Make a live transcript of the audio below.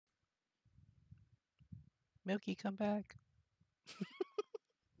Milky, come back.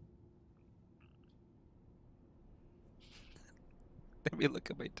 Let me look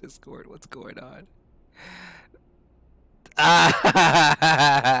at my Discord. What's going on?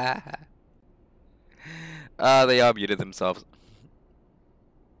 Ah! They all muted themselves.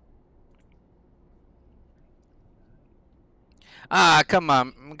 Ah, come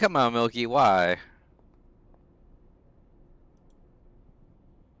on, Milky. Why?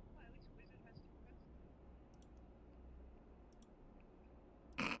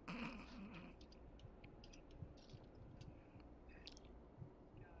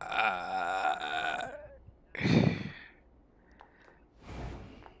 Uh...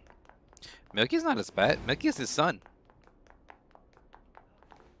 Milky's not his pet. Milky's his son.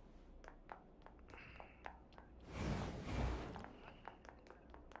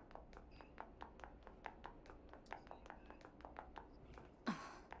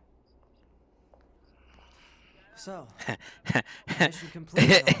 So, mission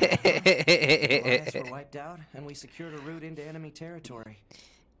complete. Goliaths were wiped out, and we secured a route into enemy territory.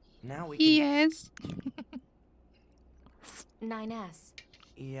 Now we can... Yes. 9S.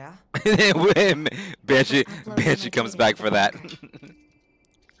 Yeah? Banshee comes back for that.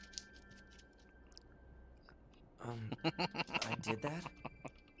 I did that?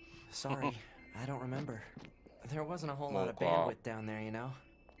 Sorry, I don't remember. There wasn't a whole lot of wow. bandwidth down there, you know?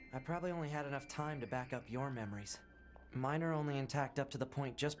 I probably only had enough time to back up your memories. Mine are only intact up to the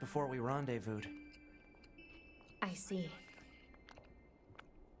point just before we rendezvoused. I see.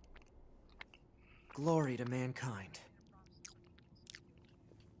 Glory to mankind.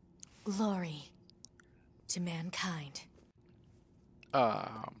 Glory to mankind.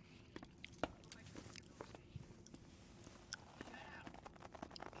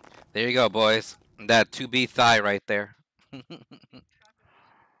 There you go, boys. That 2B thigh right there.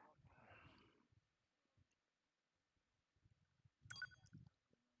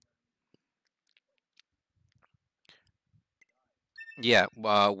 Yeah,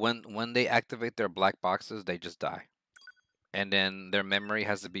 when they activate their black boxes, they just die. And then their memory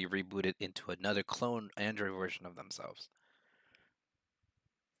has to be rebooted into another clone Android version of themselves.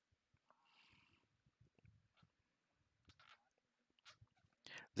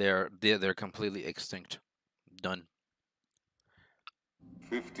 They're completely extinct. Done.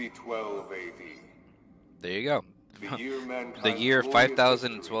 5012 AD. There you go. The year The year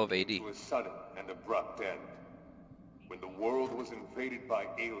 5012 AD. To a sudden and abrupt end, when the world was invaded by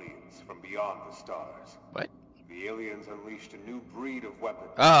aliens from beyond the stars. What? The aliens unleashed a new breed of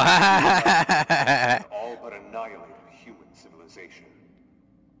weapons. Oh, And all but annihilated human civilization.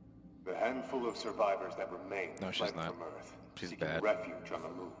 The handful of survivors that remained No, she's fled not. from Earth, She's seeking bad. refuge on the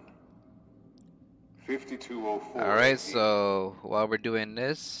moon. 5204. All right, AD. so while we're doing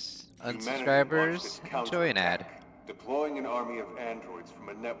this, Humanity unsubscribers, launched its enjoy an ad. counterattack, deploying an army of androids from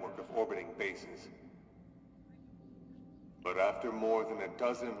a network of orbiting bases. But after more than a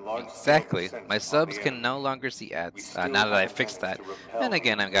dozen large Exactly. My subs can no longer see ads now that I fixed that. And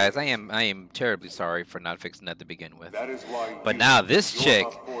again, guys, I am terribly sorry for not fixing that to begin with. That is why But now this your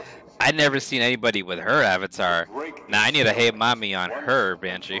chick, forces, I never seen anybody with her avatar. break Now I this need to hate cycle mommy on once her, and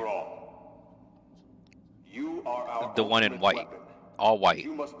Banshee. for all. You are our The one in ultimate white. weapon. All white.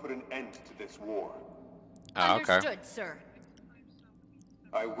 You must put an end to this war. Oh, okay. Understood, sir.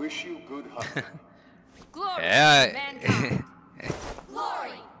 I wish you good hunting. Glory to Yeah. mankind.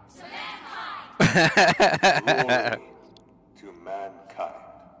 Glory to mankind. Glory to mankind.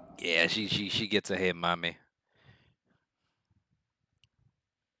 Yeah, she gets a hit, mommy.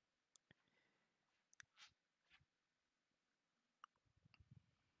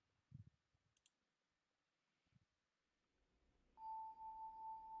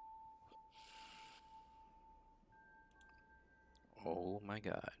 Oh my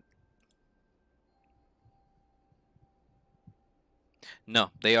god.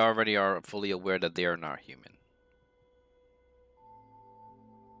 No, they already are fully aware that they are not human.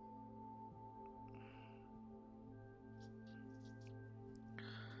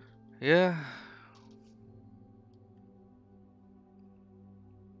 Yeah.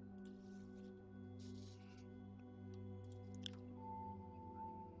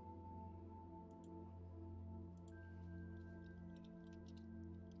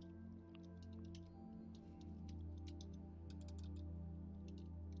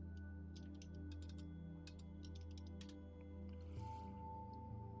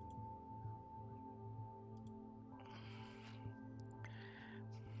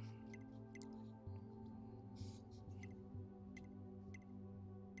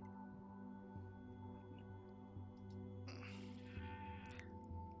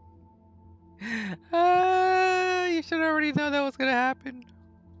 should already know that was gonna happen.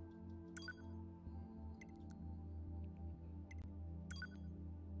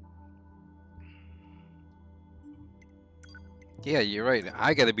 Yeah, you're right.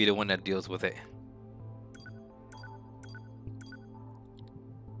 I gotta be the one that deals with it.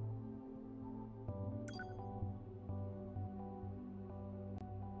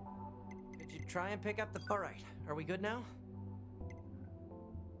 Could you try and pick up the... Alright, are we good now?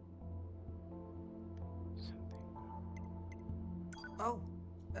 Oh,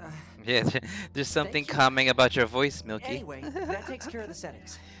 Yeah, there's something Thank you. calming about your voice, Milky. anyway, that takes care of the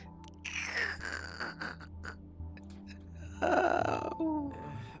settings. Oh.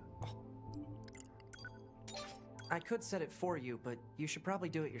 I could set it for you, but you should probably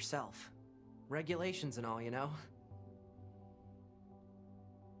do it yourself. Regulations and all, you know?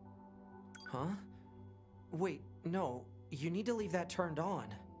 Huh? Wait, no. You need to leave that turned on.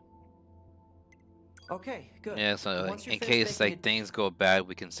 Okay, good. Yeah, so Once you're in finished case making like things go bad,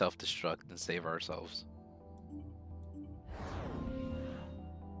 we can self-destruct and save ourselves.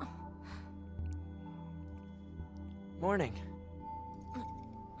 Morning.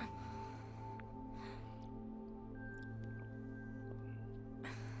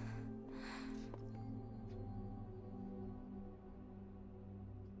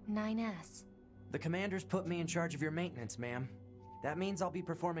 S. The commander's put me in charge of your maintenance, ma'am. That means I'll be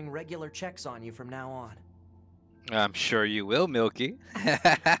performing regular checks on you from now on. I'm sure you will, Milky.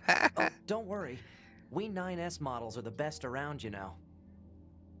 Oh, don't worry. We 9S models are the best around, you know.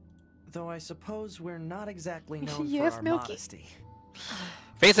 Though I suppose we're not exactly known Yes, for our Milky. modesty.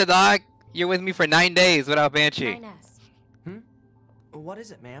 Face it, dog. You're with me for 9 days without Banshee. 9S. What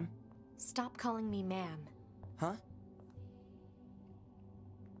is it, ma'am? Stop calling me ma'am. Huh?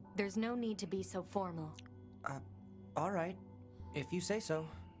 There's no need to be so formal. All right. If you say so.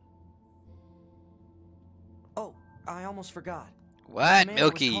 Oh, I almost forgot. What, Commander was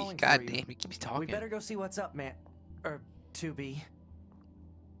Milky? calling God for damn, you. you keep We talking. better go see what's up, man. 2B.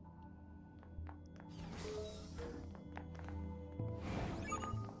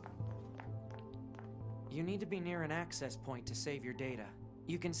 You need to be near an access point to save your data.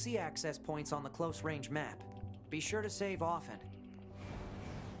 You can see access points on the close range map. Be sure to save often.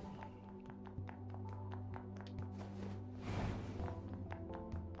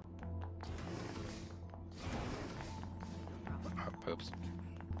 Oh, oops.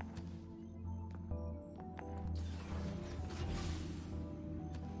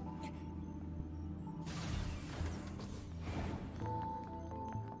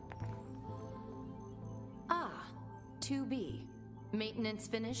 Ah, 2B. Maintenance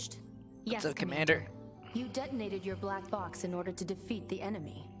finished? Yes, What's up, Commander? You detonated your black box in order to defeat the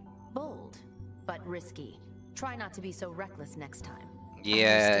enemy. Bold, but risky. Try not to be so reckless next time.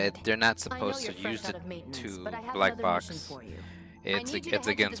 Yeah, Understood. they're not I know supposed you're to fresh use out it of maintenance, to but I have black another mission box. for you. It's I need you to it's head to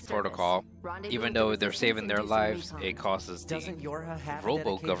against the protocol. surface. Rendezvous Even with though the they're resistance saving and their do some lives, recon. it causes the Doesn't Yorha have a robo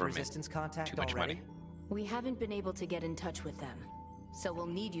dedicated government resistance contact too much already? money. We haven't been able to get in touch with them, so we'll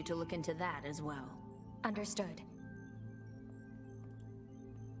need you to look into that as well. Understood.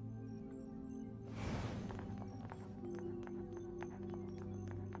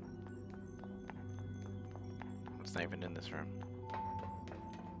 It's not even in this room.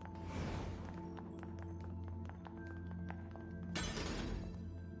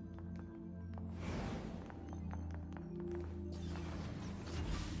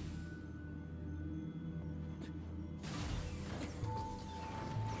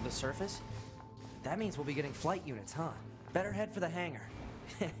 The surface? That means we'll be getting flight units, huh? Better head for the hangar.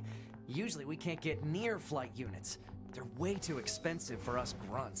 Usually we can't get near flight units. They're way too expensive for us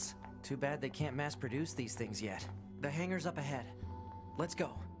grunts. Too bad they can't mass produce these things yet. The hangar's up ahead. Let's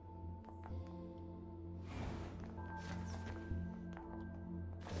go.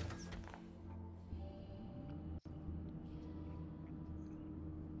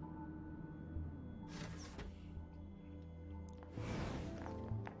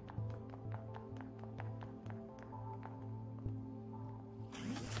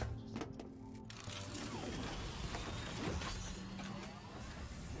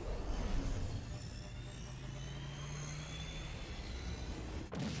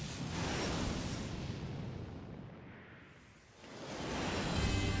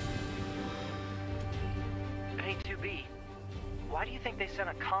 Hey, 2B. Why do you think they sent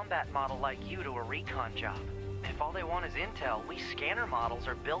a combat model like you to a recon job? If all they want is intel, we scanner models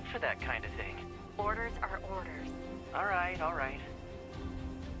are built for that kind of thing. Orders are orders. Alright, alright.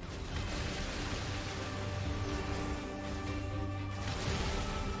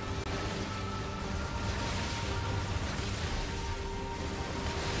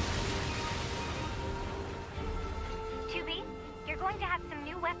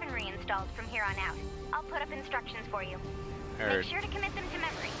 weaponry installed from here on out. I'll put up instructions for you. Heard. Make sure to commit them to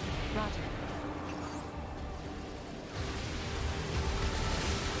memory. Roger.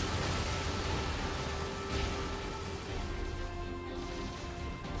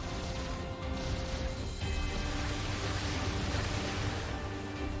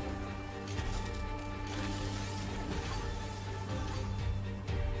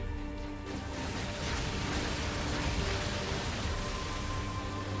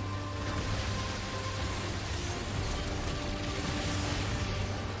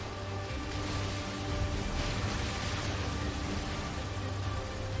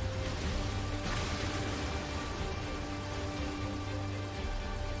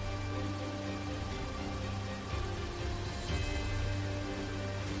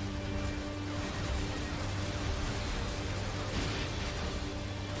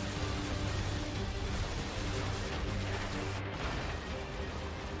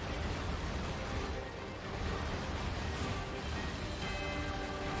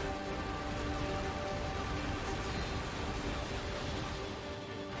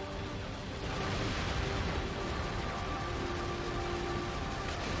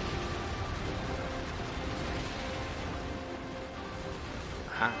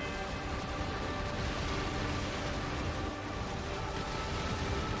 Huh?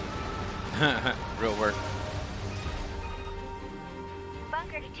 Real work.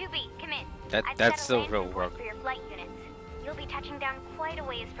 Bunker to 2B, come in. That's I've set a still landing real point work. for your flight units. You'll be touching down quite a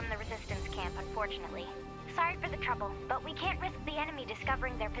ways from the resistance camp, unfortunately. Sorry for the trouble, but we can't risk the enemy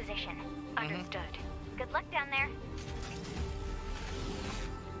discovering their position. Understood. Good luck down there.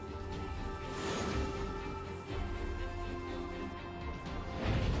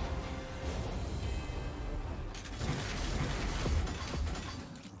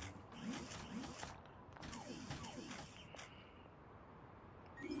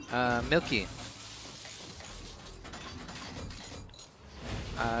 Milky.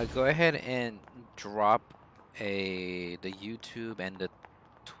 Go ahead and drop the YouTube and the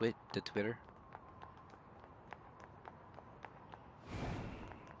Twitter.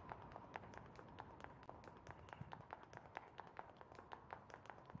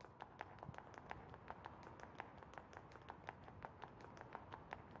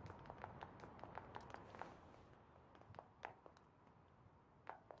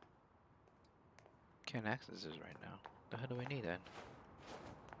 Can't access this right now. The hell do we need that?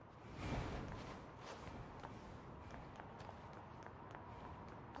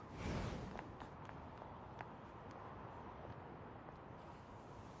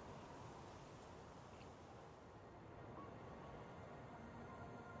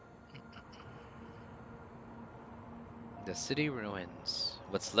 The city ruins.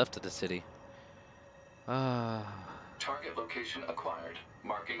 What's left of the city? Target location acquired.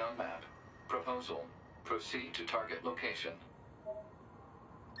 Marking on map. Proposal. Proceed to target location.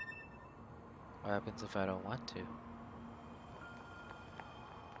 What happens if I don't want to?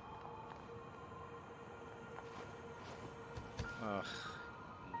 Ugh.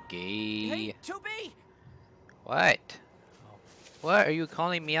 Gay. Hey, 2B! What? What are you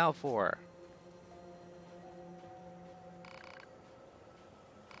calling me out for?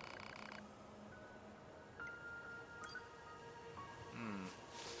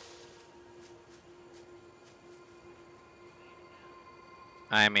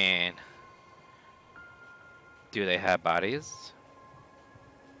 I mean, do they have bodies?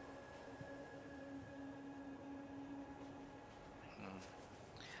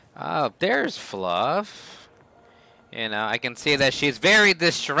 Oh, there's Fluff. You know, I can see that she's very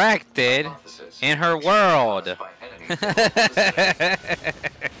distracted in her world.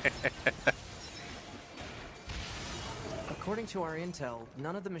 According to our intel,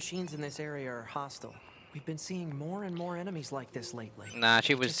 none of the machines in this area are hostile. We've been seeing more and more enemies like this lately. Nah,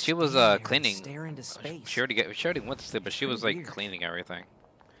 she They was just she was stand there and cleaning. Stare into space. She already went to sleep, but she was like Weird. cleaning everything.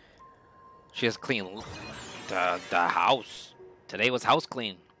 She has cleaned the house. Today was house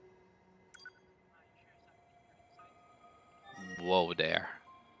clean. Whoa there.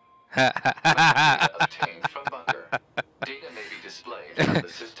 Data obtained from bunker. Data may be displayed on the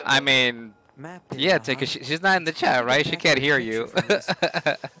system. I mean, Map yeah, data, because huh? she's not in the chat, right? She can't hear you.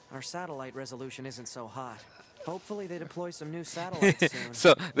 Our satellite resolution isn't so hot. Hopefully they deploy some new satellites soon.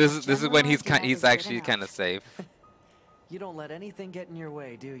 So this is when he's General idea he's is good actually enough. kind of safe. You don't let anything get in your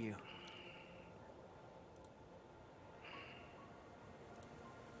way, do you?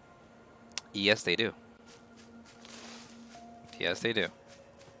 Yes, they do. Yes, they do.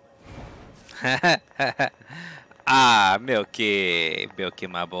 Ah, Milky,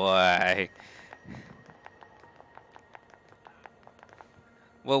 my boy.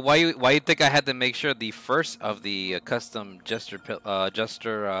 Well, why you think I had to make sure the first of the custom Jester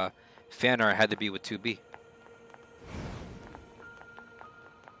fan art had to be with 2B?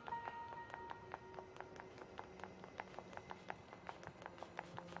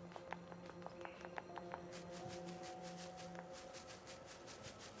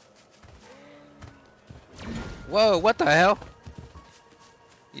 Whoa, what the hell?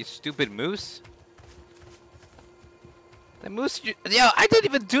 You stupid moose. The moose, yo, I didn't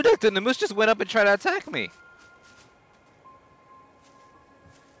even do nothing. The moose just went up and tried to attack me.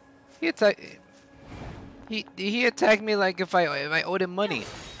 He attacked me like if I owed him money.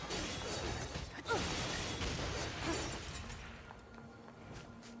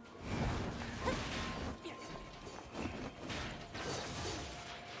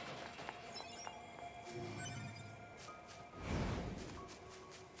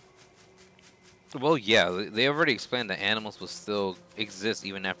 Well, yeah, they already explained that animals will still exist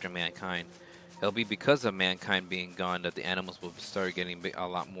even after mankind. It'll be because of mankind being gone that the animals will start getting a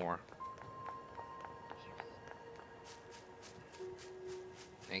lot more.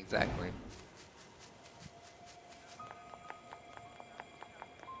 Exactly.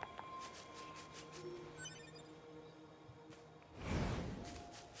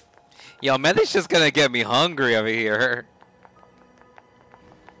 Yo, man, this just gonna get me hungry over here.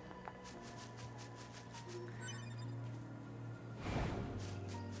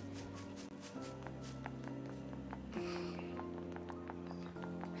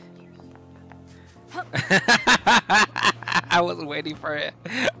 I was waiting for it.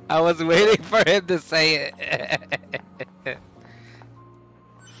 I was waiting for him to say it.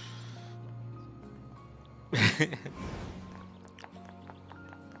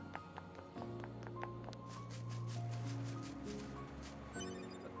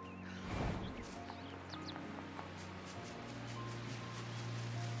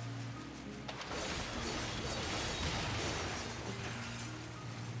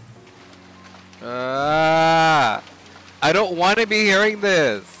 I don't want to be hearing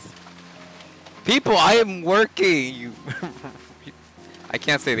this. People, I am working. You I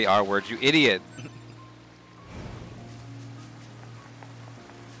can't say the R word, you idiot.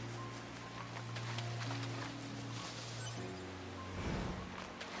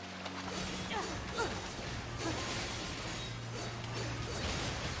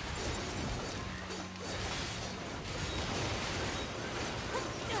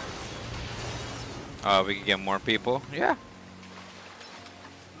 We can get more people. Yeah.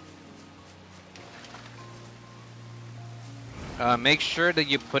 Make sure that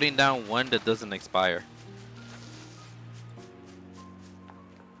you're putting down one that doesn't expire.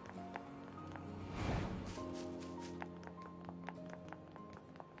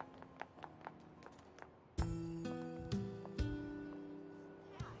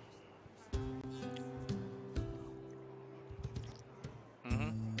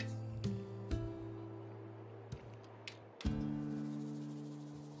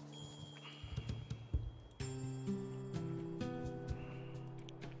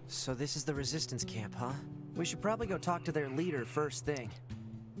 So this is the resistance camp, huh? We should probably go talk to their leader first thing.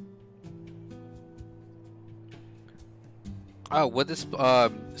 Oh, what is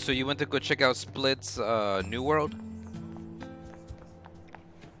so you went to go check out Split's New World?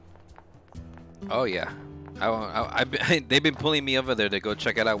 Oh yeah. They've been pulling me over there to go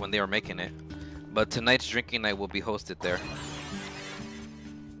check it out when they were making it. But tonight's drinking night will be hosted there.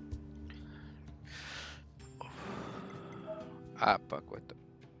 Ah, fuck with them.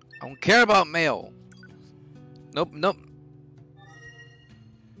 I don't care about mail. Nope, nope.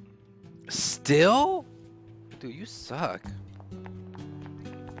 Still? Dude, you suck.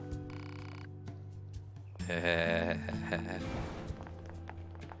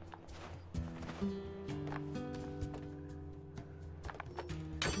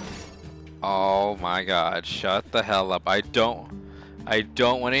 Oh my god, shut the hell up. I don't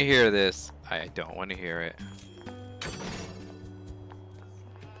want to hear this. I don't want to hear it.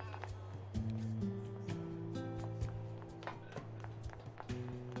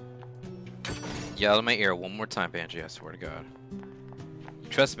 Yell in my ear one more time, Banshee, I swear to God.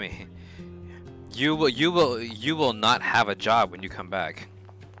 Trust me. You will not have a job when you come back.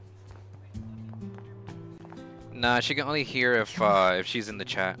 Nah, she can only hear if she's in the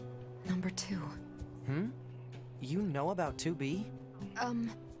chat. Number 2. You know about 2B?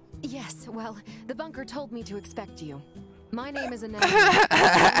 Yes, well, the bunker told me to expect you. My name is Ananda.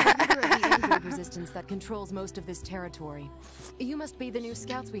 I'm the leader of the Android resistance that controls most of this territory. You must be the new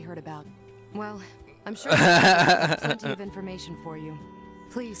scouts we heard about. Well, I'm sure there's plenty of information for you.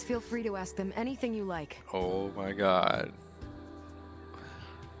 Please feel free to ask them anything you like. Oh my god.